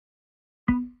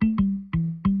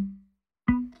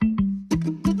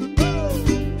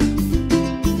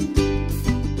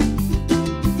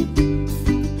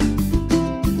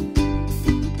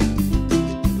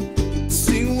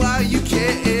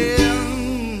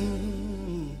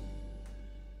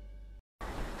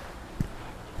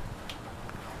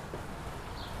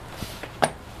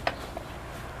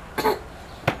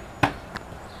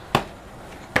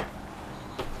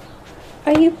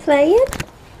you playing?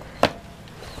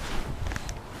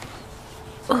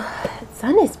 Oh, the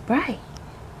sun is bright.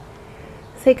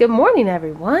 Say good morning,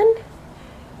 everyone.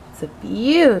 It's a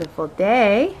beautiful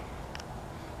day.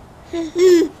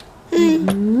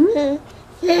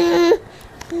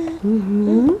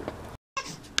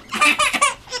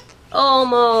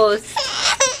 Almost.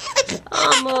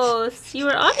 Almost. You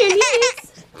were on your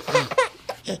knees.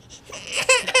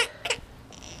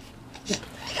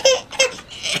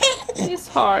 It's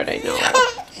hard, I know.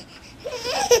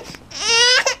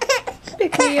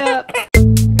 Pick me up.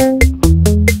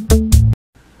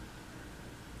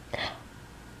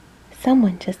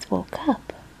 Someone just woke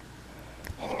up,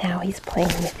 and now he's playing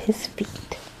with his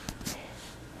feet.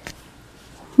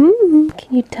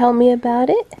 Can you tell me about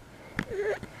it?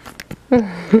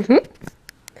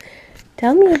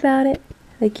 Tell me about it,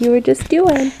 like you were just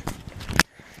doing.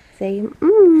 Say,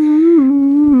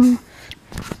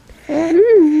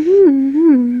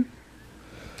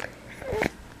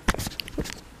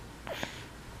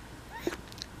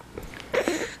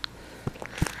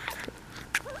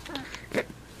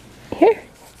 Here,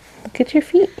 look at your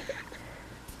feet.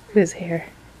 His hair.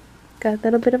 Got a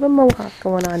little bit of a mohawk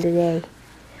going on today.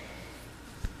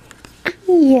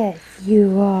 Yes,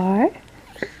 you are.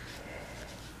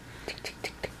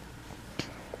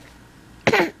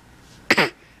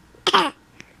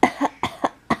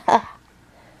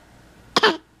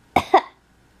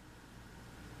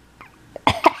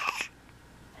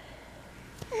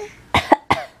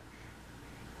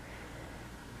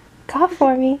 Cough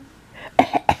for me.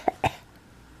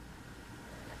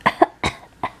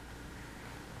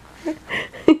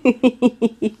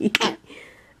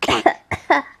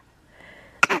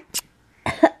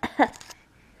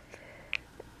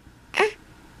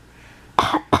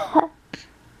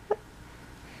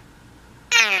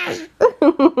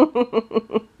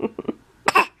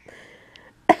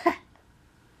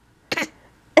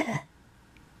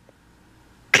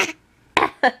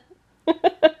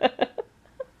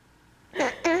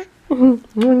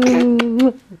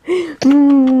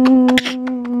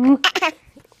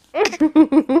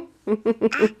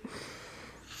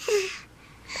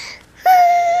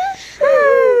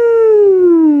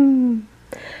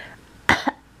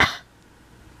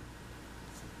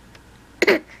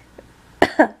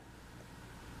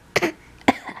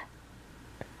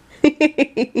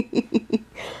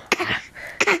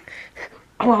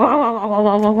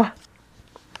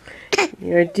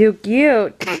 You're too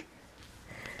cute.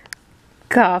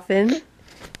 Coughing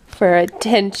for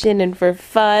attention and for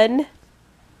fun.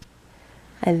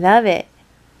 I love it.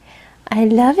 I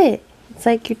love it. It's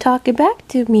like you're talking back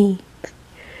to me.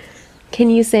 Can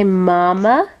you say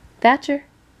mama? Thatcher.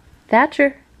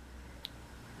 Thatcher.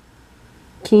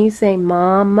 Can you say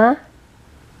mama?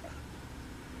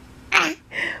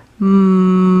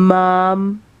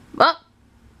 Mom. Oh.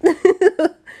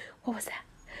 What was that?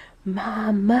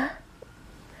 Mama.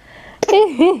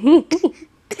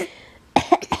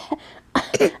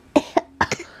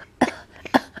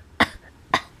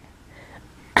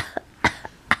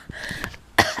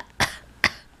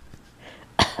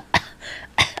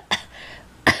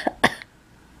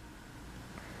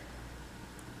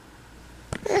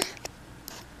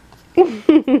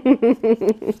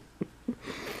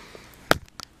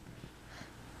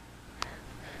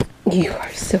 You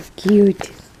are so cute.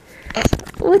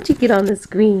 What'd you get on the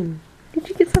screen? Did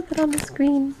you get something on the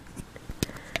screen?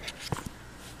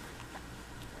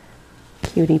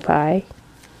 Cutie pie.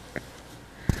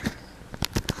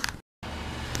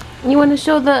 You want to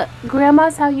show the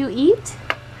grandmas how you eat?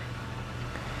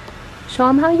 Show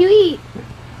them how you eat.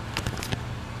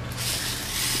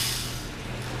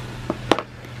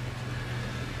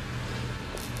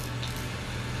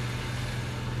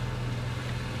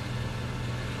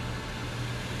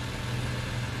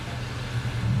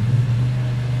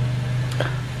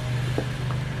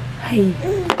 Hey,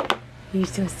 you're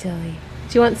so silly.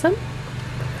 Do you want some?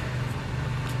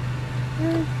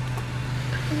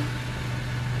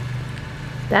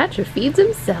 Thatcher feeds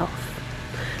himself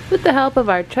with the help of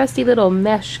our trusty little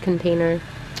mesh container.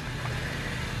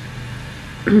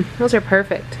 Those are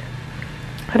perfect.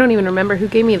 I don't even remember who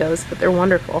gave me those, but they're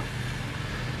wonderful.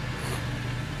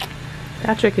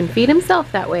 Thatcher can feed himself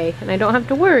that way, and I don't have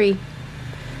to worry.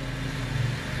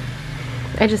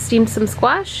 I just steamed some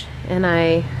squash, and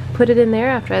I put it in there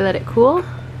after I let it cool,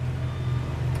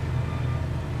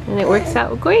 and it works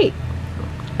out great.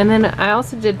 And then I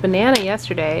also did banana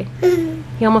yesterday.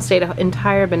 He almost ate an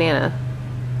entire banana.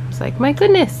 I was like, my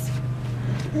goodness,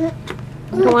 I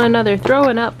don't want another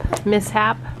throwing up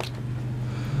mishap.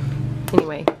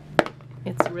 Anyway,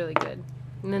 it's really good.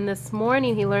 And then this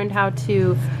morning he learned how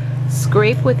to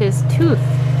scrape with his tooth.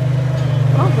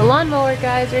 Oh, the lawnmower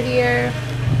guys are here.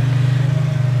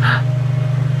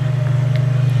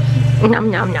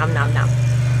 Nom nom nom nom nom.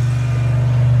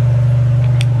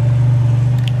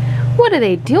 What are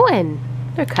they doing?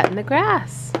 They're cutting the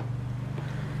grass.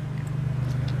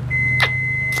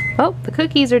 Oh, the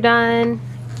cookies are done.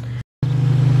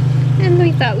 And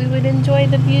we thought we would enjoy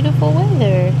the beautiful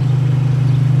weather.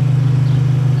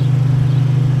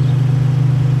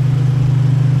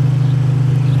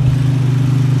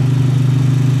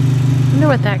 I wonder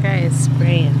what that guy is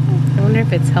spraying. I wonder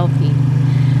if it's healthy.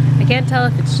 I can't tell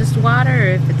if it's just water or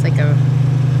if it's like a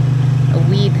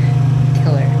weed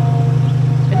killer.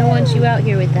 I don't want you out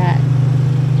here with that.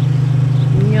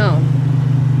 No.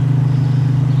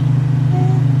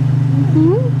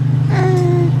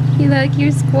 You like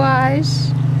your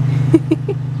squash?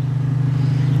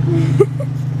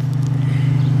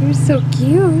 You're so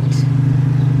cute.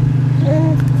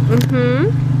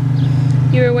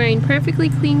 You were wearing perfectly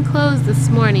clean clothes this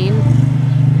morning,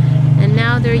 and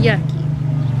now they're yucky.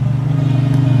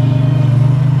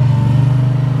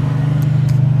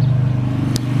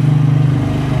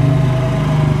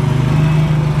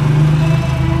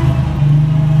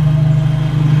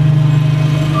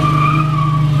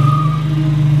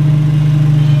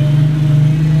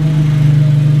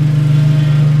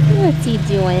 What's he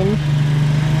doing?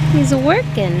 He's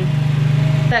working.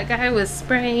 That guy was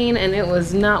spraying and it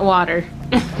was not water.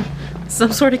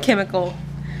 Some sort of chemical.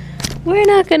 We're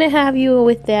not gonna have you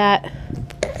with that.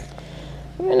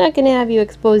 We're not gonna have you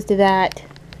exposed to that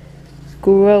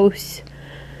gross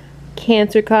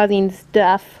cancer-causing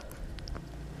stuff.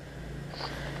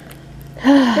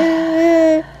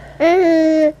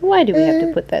 Why do we have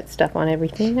to put that stuff on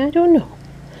everything? I don't know.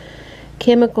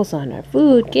 Chemicals on our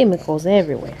food, chemicals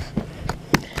everywhere.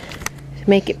 To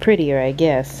make it prettier, I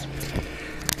guess.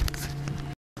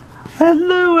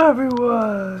 Hello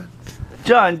everyone!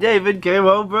 John David came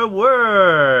home from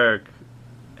work!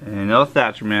 And old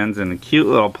Thatcherman's in a cute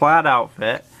little plaid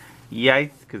outfit.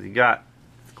 Yikes, because he got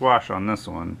squash on this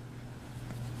one.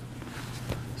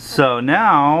 So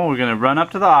now we're going to run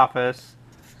up to the office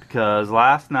because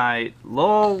last night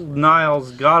little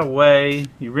Niles got away.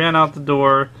 He ran out the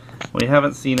door. We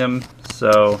haven't seen him,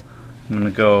 so I'm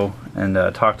going to go and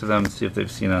talk to them and see if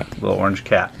they've seen a little orange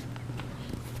cat.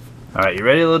 Alright, you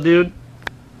ready, little dude?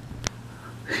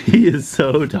 He is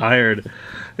so tired.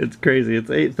 It's crazy. It's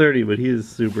 8:30, but he is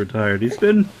super tired. He's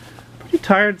been pretty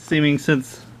tired seeming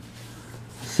since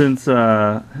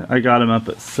I got him up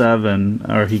at 7,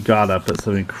 or he got up at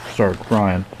 7 and started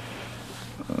crying.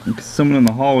 Someone in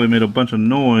the hallway made a bunch of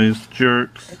noise,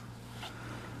 jerks.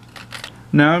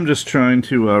 Now I'm just trying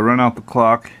to run out the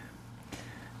clock,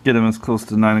 get him as close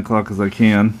to 9 o'clock as I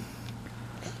can.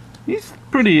 He's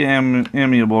pretty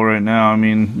amiable right now. I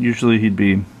mean, usually he'd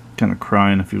be kind of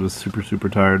crying if he was super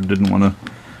tired, wouldn't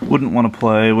want to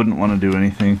play, wouldn't want to do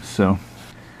anything. So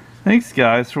thanks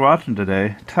guys for watching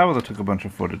today. Tabitha took a bunch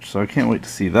of footage, so I can't wait to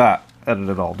see that, edit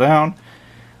it all down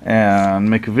and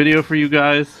make a video for you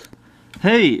guys.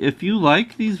 Hey, if you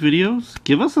like these videos,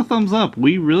 give us a thumbs up.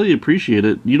 We really appreciate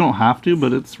it. You don't have to,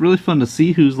 but it's really fun to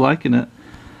see who's liking it.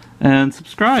 And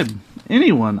subscribe.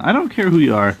 Anyone, I don't care who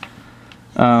you are.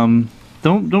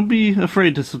 Don't be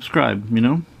afraid to subscribe, you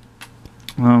know?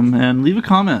 And leave a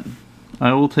comment.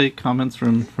 I will take comments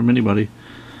from anybody.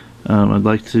 I'd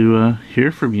like to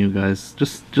hear from you guys.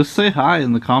 Just say hi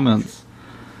in the comments.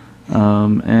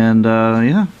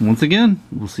 Yeah, once again,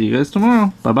 we'll see you guys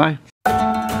tomorrow. Bye-bye.